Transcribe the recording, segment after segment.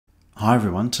Hi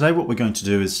everyone, today what we're going to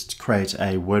do is to create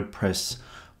a WordPress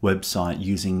website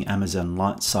using Amazon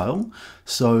Lightsail.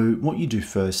 So what you do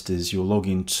first is you'll log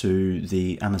into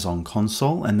the Amazon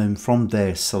console and then from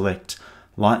there select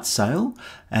Lightsail,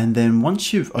 and then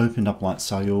once you've opened up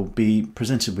Lightsail you'll be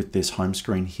presented with this home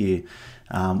screen here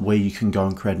where you can go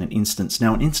and create an instance.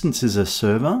 Now an instance is a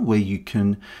server where you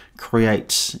can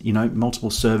create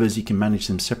multiple servers, you can manage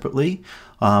them separately,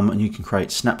 and you can create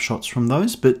snapshots from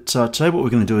those. But today what we're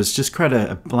going to do is just create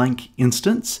a blank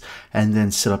instance and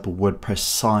then set up a WordPress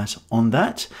site on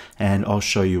that, and I'll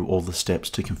show you all the steps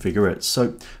to configure it.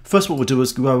 So first what we'll do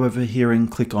is go over here and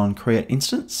click on create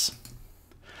instance,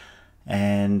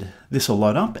 and this will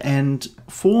load up. And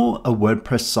for a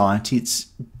WordPress site it's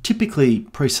typically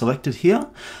pre-selected here.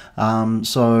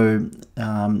 For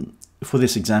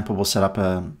this example we'll set up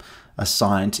a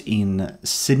site in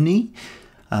Sydney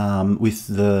with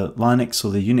the Linux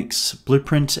or the Unix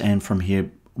blueprint, and from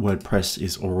here WordPress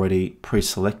is already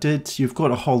pre-selected. You've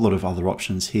got a whole lot of other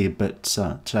options here, but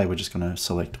today we're just going to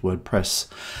select WordPress.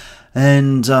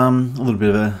 And a little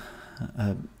bit of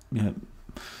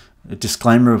a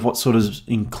disclaimer of what sort of is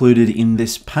included in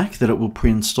this pack, that it will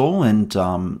pre-install, and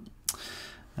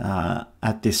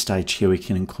at this stage here we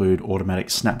can include automatic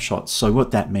snapshots. So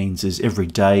what that means is every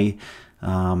day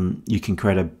you can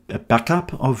create a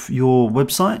backup of your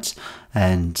website,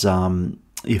 and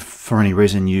if for any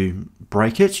reason you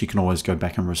break it, you can always go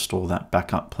back and restore that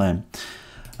backup plan.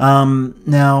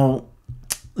 Now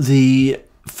the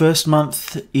first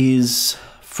month is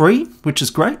free, which is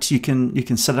great. You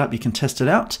can set it up, you can test it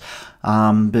out,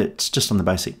 but just on the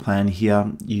basic plan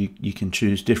here you can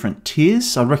choose different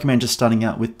tiers. I recommend just starting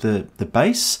out with the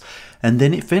base, and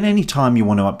then if at any time you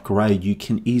want to upgrade, you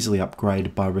can easily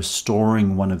upgrade by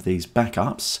restoring one of these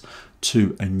backups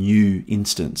to a new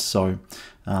instance. So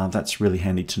that's really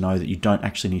handy to know that you don't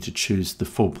actually need to choose the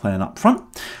full plan up front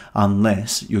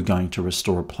unless you're going to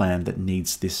restore a plan that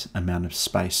needs this amount of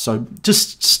space. So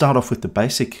just start off with the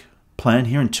basic plan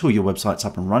here until your website's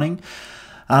up and running.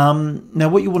 Now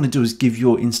what you want to do is give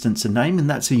your instance a name, and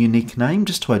that's a unique name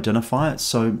just to identify it.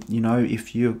 So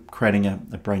if you're creating a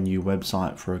brand new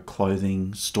website for a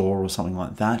clothing store or something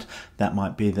like that, that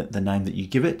might be the name that you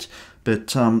give it.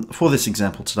 But for this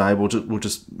example today we'll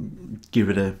just give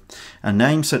it a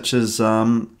name such as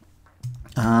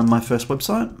my first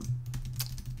website,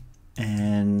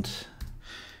 and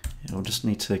it'll just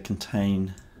need to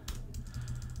contain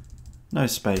no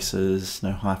spaces,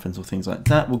 no hyphens or things like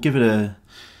that. We'll give it a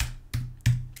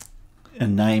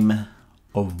name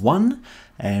of 1,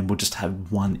 and we'll just have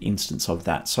one instance of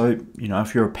that. So,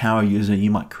 if you're a power user,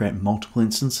 you might create multiple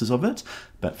instances of it,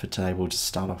 but for today we'll just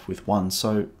start off with 1.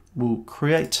 So we'll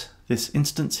create this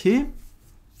instance here.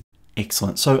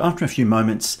 Excellent. So after a few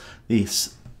moments,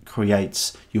 this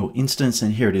creates your instance,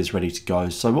 and here it is ready to go.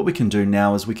 So what we can do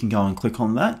now is we can go and click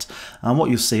on that. What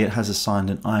you'll see, it has assigned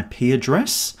an IP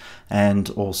address and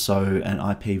also an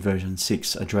IP version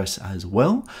 6 address as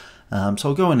well. So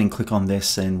I'll go in and click on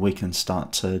this, and we can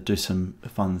start to do some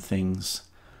fun things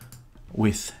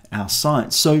with our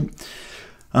site. So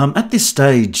at this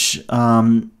stage,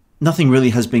 nothing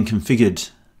really has been configured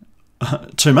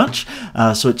too much,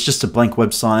 so it's just a blank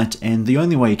website, and the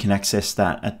only way you can access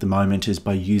that at the moment is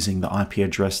by using the IP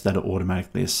address that it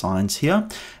automatically assigns here,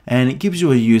 and it gives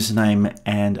you a username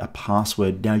and a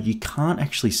password. Now you can't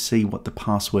actually see what the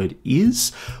password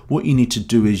is. What you need to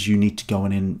do is you need to go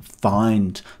in and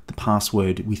find the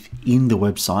password within the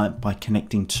website by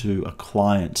connecting to a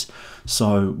client.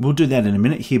 So we'll do that in a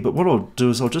minute here, but what I'll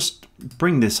do is I'll just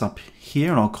bring this up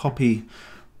here and I'll copy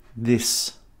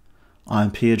this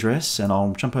IP address and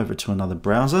I'll jump over to another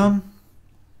browser.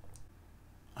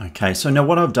 Okay, so now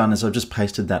what I've done is I've just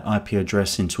pasted that IP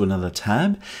address into another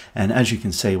tab, and as you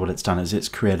can see what it's done is it's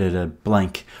created a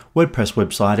blank WordPress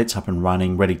website. It's up and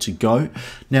running, ready to go.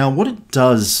 Now what it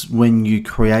does when you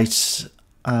create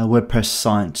a WordPress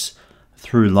site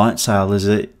through Lightsail is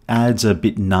it adds a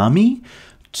Bitnami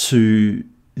to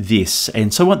this,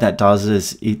 and so what that does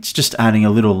is it's just adding a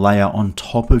little layer on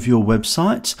top of your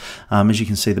website. As you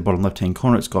can see, the bottom left hand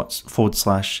corner, it's got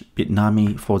 /Bitnami/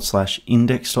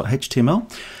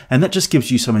 index.html, and that just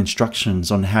gives you some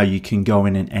instructions on how you can go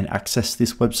in and access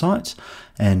this website,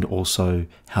 and also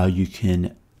how you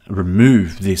can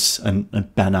remove this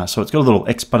banner. So it's got a little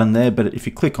X button there, but if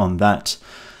you click on that,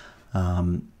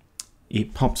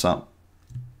 it pops up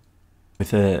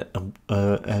with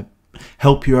a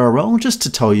help URL just to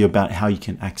tell you about how you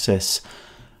can access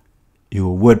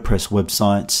your WordPress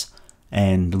websites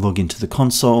and log into the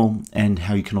console, and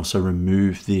how you can also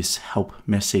remove this help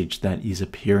message that is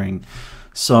appearing.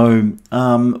 So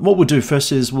what we'll do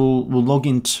first is we'll log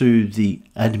into the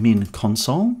admin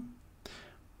console.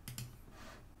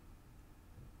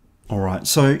 All right,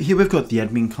 so here we've got the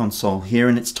admin console here,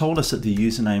 and it's told us that the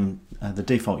username, the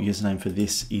default username for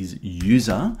this is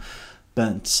user,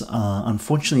 but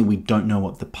unfortunately we don't know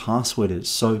what the password is.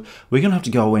 So we're gonna have to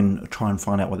go and try and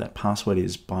find out what that password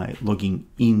is by logging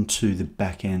into the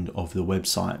back end of the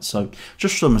website. So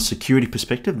just from a security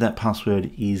perspective, that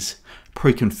password is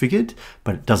pre-configured,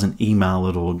 but it doesn't email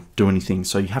it or do anything.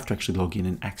 So you have to actually log in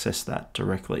and access that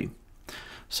directly.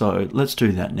 So let's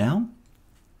do that now.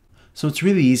 So it's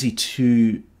really easy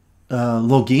to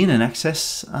log in and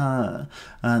access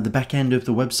the back end of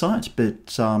the website,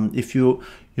 but if you're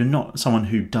not someone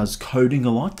who does coding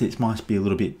a lot, this might be a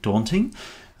little bit daunting,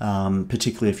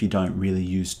 particularly if you don't really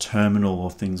use terminal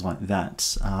or things like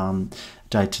that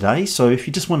day to day. So if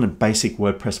you just want a basic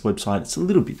WordPress website, it's a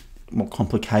little bit more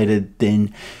complicated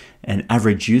than an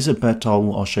average user, but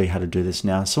I'll show you how to do this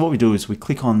now. So what we do is we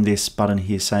click on this button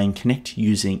here saying connect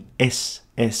using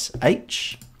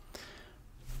SSH.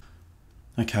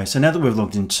 Okay, so now that we've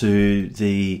logged into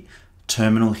the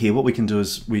terminal here, what we can do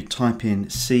is we type in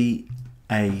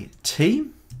CAT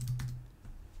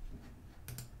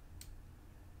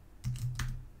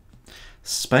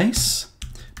space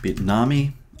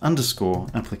Bitnami underscore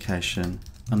application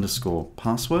underscore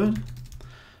password,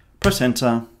 press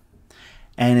enter,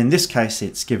 and in this case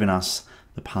it's given us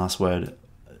the password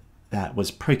that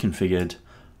was pre-configured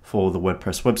for the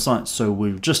WordPress website. So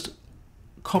we'll just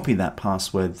copy that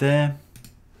password there.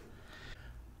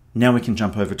 Now we can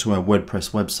jump over to our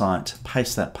WordPress website,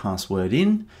 paste that password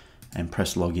in, and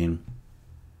press login.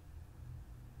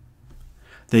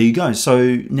 There you go.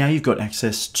 So now you've got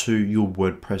access to your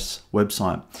WordPress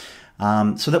website.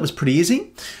 So that was pretty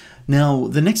easy. Now,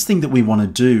 the next thing that we want to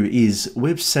do is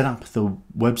we've set up the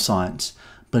website,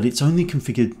 but it's only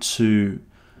configured to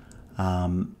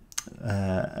an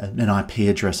IP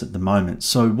address at the moment.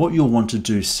 So what you'll want to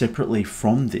do separately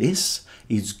from this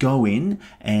is go in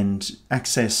and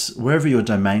access wherever your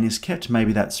domain is kept.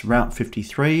 Maybe that's Route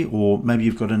 53, or maybe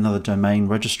you've got another domain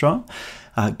registrar.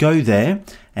 Go there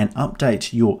and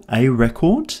update your A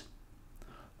record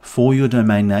for your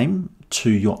domain name to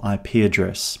your IP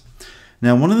address.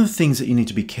 Now, one of the things that you need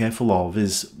to be careful of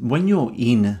is when you're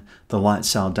in the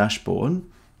Lightsail dashboard,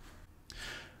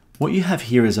 what you have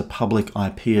here is a public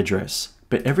IP address,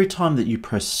 but every time that you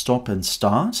press stop and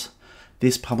start,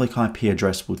 this public IP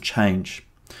address will change.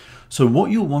 So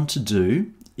what you'll want to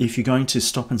do if you're going to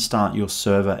stop and start your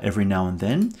server every now and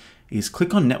then is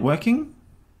click on networking,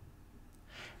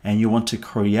 and you want to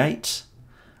create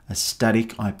a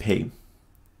static IP,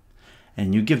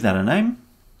 and you give that a name.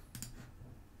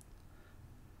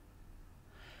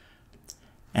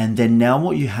 And then now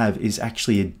what you have is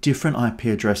actually a different IP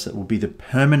address that will be the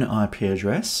permanent IP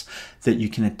address that you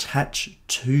can attach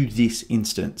to this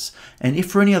instance. And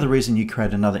if for any other reason you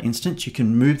create another instance, you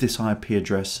can move this IP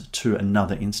address to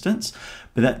another instance,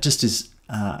 but that just is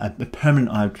a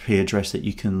permanent IP address that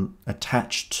you can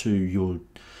attach to your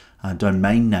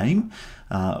domain name,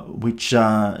 which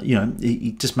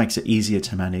it just makes it easier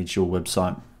to manage your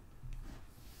website.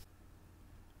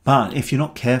 But if you're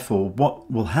not careful, what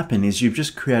will happen is you've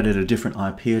just created a different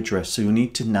IP address. So you'll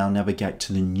need to now navigate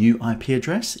to the new IP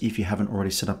address if you haven't already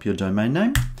set up your domain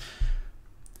name.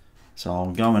 So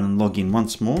I'll go in and log in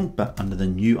once more, but under the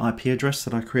new IP address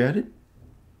that I created.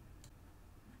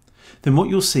 Then what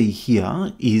you'll see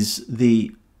here is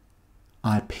the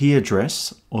IP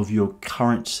address of your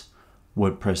current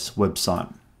WordPress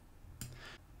website.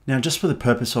 Now, just for the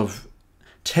purpose of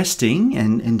testing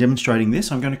and demonstrating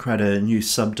this, I'm going to create a new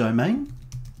subdomain,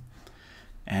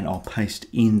 and I'll paste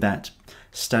in that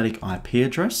static IP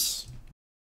address,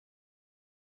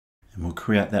 and we'll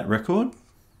create that record.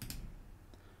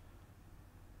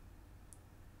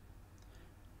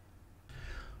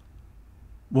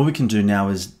 What we can do now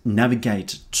is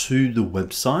navigate to the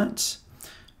website.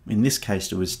 In this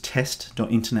case, it was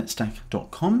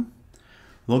test.internetstack.com.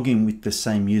 Log in with the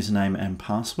same username and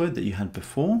password that you had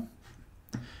before.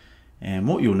 And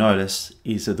what you'll notice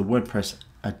is that the WordPress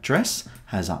address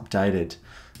has updated.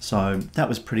 So that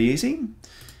was pretty easy.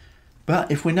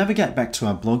 But if we navigate back to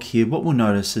our blog here, what we'll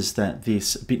notice is that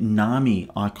this Bitnami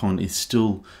icon is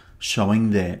still showing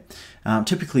there.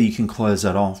 Typically you can close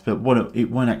that off, but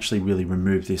it won't actually really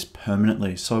remove this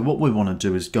permanently. So what we want to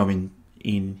do is go in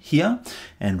here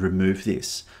and remove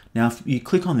this. Now, if you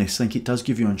click on this link, it does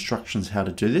give you instructions how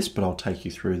to do this, but I'll take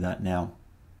you through that now.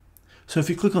 So if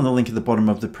you click on the link at the bottom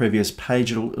of the previous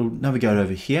page, it'll navigate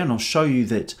over here, and I'll show you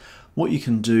that what you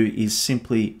can do is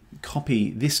simply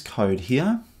copy this code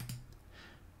here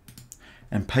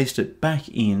and paste it back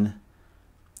in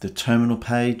the terminal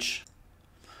page.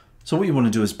 So what you want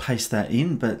to do is paste that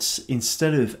in, but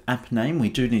instead of app name, we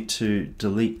do need to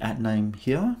delete app name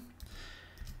here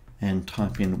and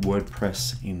type in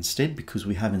WordPress instead, because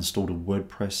we have installed a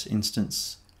WordPress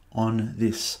instance on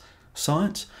this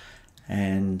site,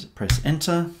 and press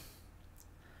enter.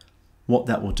 What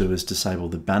that will do is disable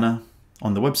the banner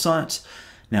on the website.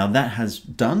 Now that has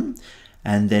done.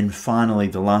 And then finally,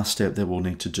 the last step that we'll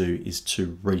need to do is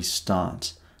to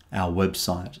restart our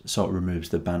website so it removes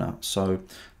the banner. So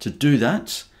to do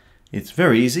that, it's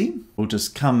very easy. We'll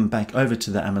just come back over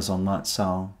to the Amazon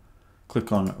Lightsail,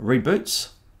 click on Reboots,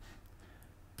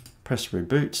 press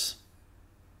Reboot.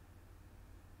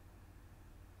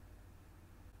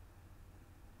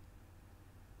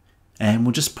 And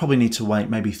we'll just probably need to wait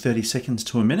maybe 30 seconds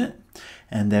to a minute.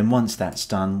 And then once that's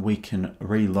done, we can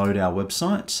reload our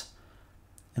website.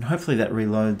 And hopefully that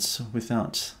reloads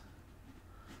without...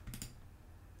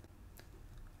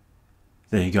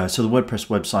 There you go. So the WordPress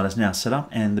website is now set up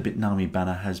and the Bitnami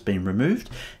banner has been removed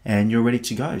and you're ready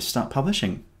to go. Start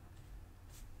publishing.